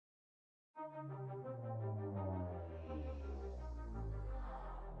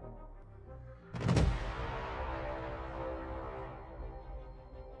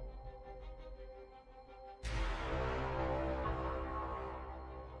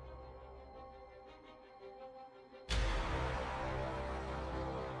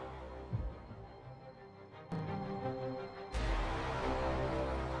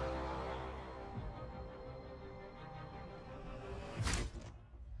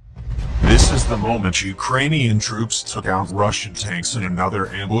This is the moment Ukrainian troops took out Russian tanks in another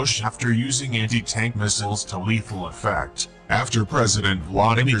ambush after using anti-tank missiles to lethal effect, after President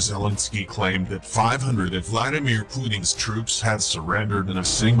Vlodymyr Zelensky claimed that 500 of Vladimir Putin's troops had surrendered in a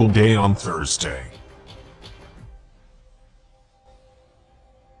single day on Thursday.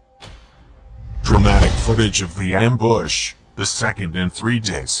 Dramatic footage of the ambush, the second in 3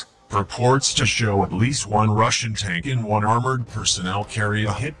 days, purports to show at least one Russian tank and one armored personnel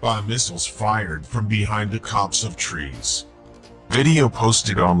carrier hit by missiles fired from behind a copse of trees. Video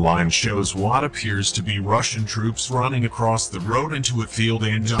posted online shows what appears to be Russian troops running across the road into a field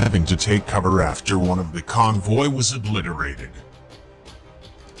and diving to take cover after one of the convoy was obliterated.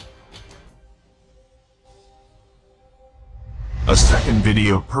 A second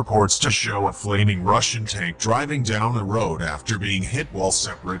video purports to show a flaming Russian tank driving down a road after being hit, while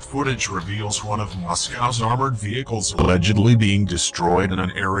separate footage reveals one of Moscow's armored vehicles allegedly being destroyed in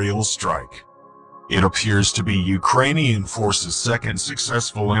an aerial strike. It appears to be Ukrainian forces' second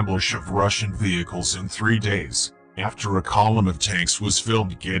successful ambush of Russian vehicles in 3 days, after a column of tanks was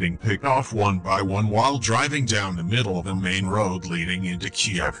filmed getting picked off one by one while driving down the middle of the main road leading into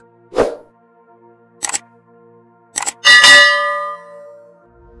Kyiv.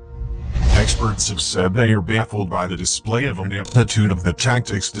 Experts have said they are baffled by the display of ineptitude of the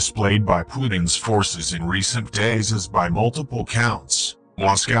tactics displayed by Putin's forces in recent days, as by multiple counts,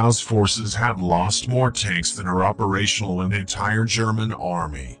 Moscow's forces have lost more tanks than are operational in the entire German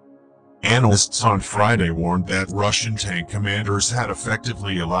army. Analysts on Friday warned that Russian tank commanders had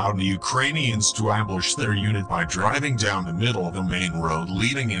effectively allowed the Ukrainians to ambush their unit by driving down the middle of the main road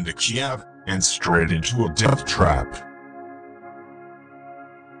leading into Kyiv, and straight into a death trap.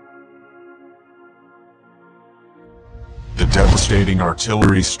 The devastating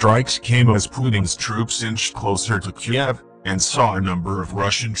artillery strikes came as Putin's troops inched closer to Kyiv, and saw a number of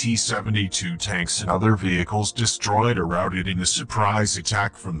Russian T-72 tanks and other vehicles destroyed or routed in a surprise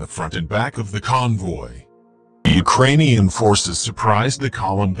attack from the front and back of the convoy. The Ukrainian forces surprised the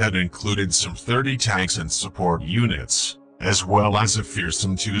column that included some 30 tanks and support units, as well as a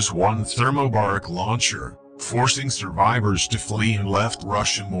fearsome TUS-1 thermobaric launcher, forcing survivors to flee and left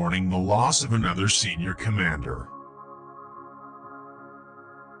Russia mourning the loss of another senior commander.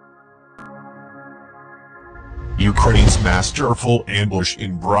 Ukraine's masterful ambush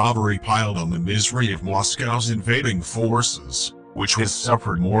in bravery piled on the misery of Moscow's invading forces, which has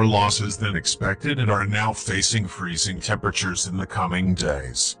suffered more losses than expected and are now facing freezing temperatures in the coming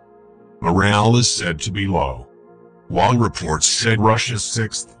days. Morale is said to be low. While reports said Russia's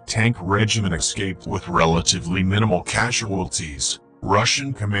 6th Tank Regiment escaped with relatively minimal casualties,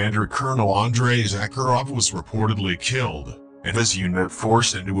 Russian Commander Colonel Andrei Zakharov was reportedly killed, and his unit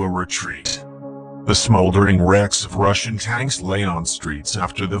forced into a retreat. The smoldering wrecks of Russian tanks lay on streets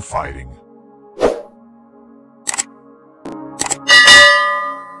after the fighting.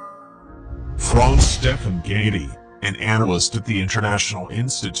 Franz Stefan Gady, an analyst at the International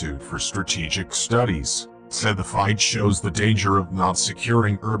Institute for Strategic Studies, said the fight shows the danger of not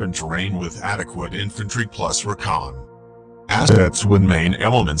securing urban terrain with adequate infantry plus recon assets when main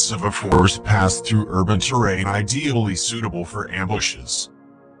elements of a force pass through urban terrain ideally suitable for ambushes.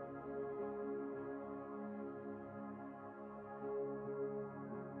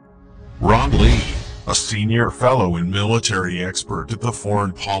 Ron Lee, a senior fellow and military expert at the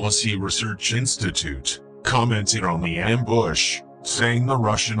Foreign Policy Research Institute, commented on the ambush, saying the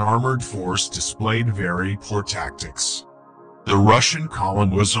Russian armored force displayed very poor tactics. The Russian column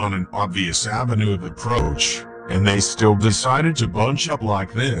was on an obvious avenue of approach, and they still decided to bunch up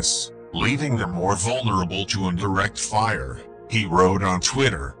like this, leaving them more vulnerable to indirect fire, he wrote on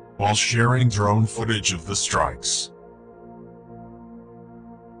Twitter, while sharing drone footage of the strikes.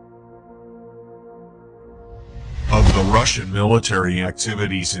 Of the Russian military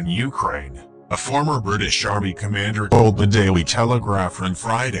activities in Ukraine, a former British Army commander told the Daily Telegraph on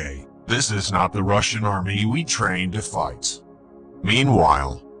Friday, "This is not the Russian army we trained to fight."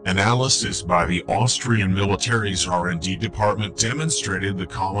 Meanwhile, analysis by the Austrian military's R&D department demonstrated the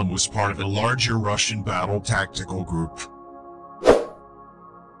column was part of a larger Russian battle tactical group.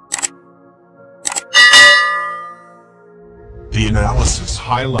 The The analysis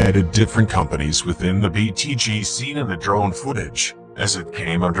highlighted different companies within the BTG seen in the drone footage, as it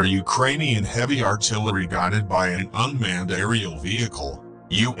came under Ukrainian heavy artillery guided by an unmanned aerial vehicle,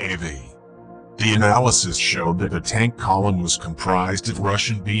 UAV. The analysis showed that the tank column was comprised of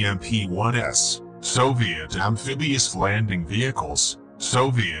Russian BMP-1S, Soviet amphibious landing vehicles,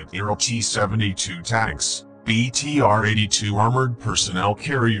 Soviet-era T-72 tanks, BTR-82 armored personnel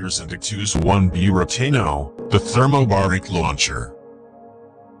carriers and a Tu-1B Rotano, the thermobaric launcher.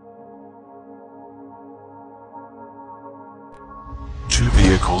 Two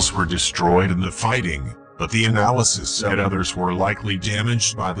vehicles were destroyed in the fighting, but the analysis said others were likely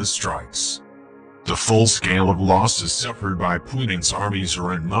damaged by the strikes. The full scale of losses suffered by Putin's armies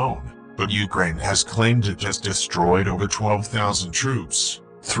are unknown, but Ukraine has claimed it has destroyed over 12,000 troops,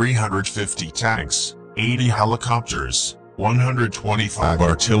 350 tanks, 80 helicopters, 125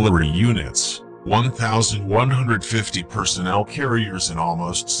 artillery units, 1,150 personnel carriers and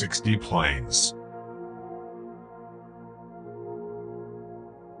almost 60 planes.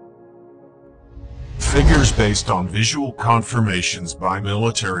 Figures based on visual confirmations by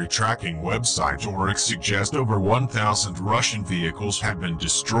military tracking website Oryx suggest over 1,000 Russian vehicles have been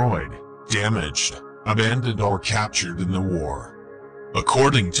destroyed, damaged, abandoned or captured in the war.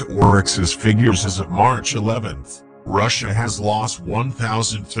 According to Oryx's figures as of March 11th, Russia has lost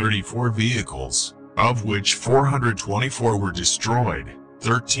 1,034 vehicles, of which 424 were destroyed,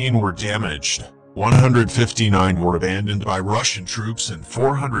 13 were damaged, 159 were abandoned by Russian troops and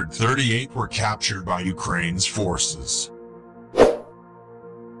 438 were captured by Ukraine's forces.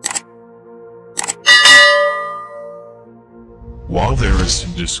 While there is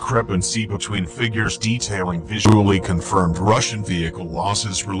some discrepancy between figures detailing visually confirmed Russian vehicle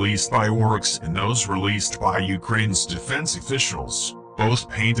losses released by Oryx and those released by Ukraine's defense officials, both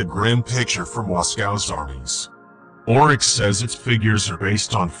paint a grim picture for Moscow's armies. Oryx says its figures are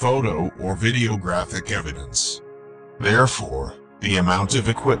based on photo or videographic evidence. Therefore, the amount of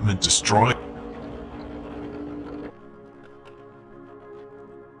equipment destroyed